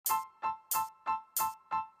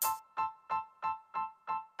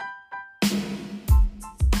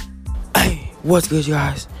What's good, you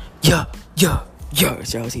guys? Yeah.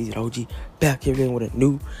 It's y'all CZ OG back here again with a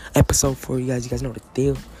new episode for you guys. You guys know the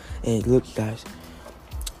deal. And look, you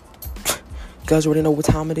guys already know what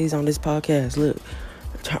time it is on this podcast. Look,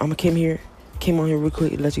 I'm came on here real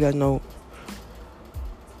quick to let you guys know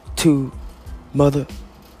to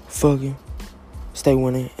motherfucking stay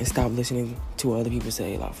winning and stop listening to what other people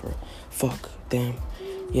say. Like, for fuck them,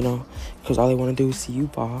 because all they want to do is see you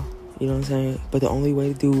ball. You know what I'm saying? But the only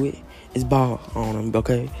way to do it is ball on them,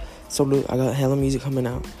 okay? So look, I got hella music coming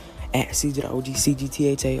out at CJ OG,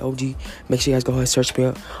 CGTHA OG. Make sure you guys go ahead and search me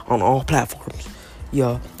up on all platforms.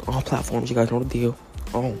 Yeah, all platforms. You guys know the deal.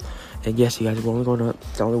 And yes, you guys, we're only going up.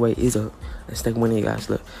 The only way is up. And stay winning, you guys.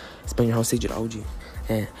 Look, it's been your host, CJ OG.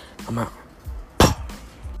 And I'm out.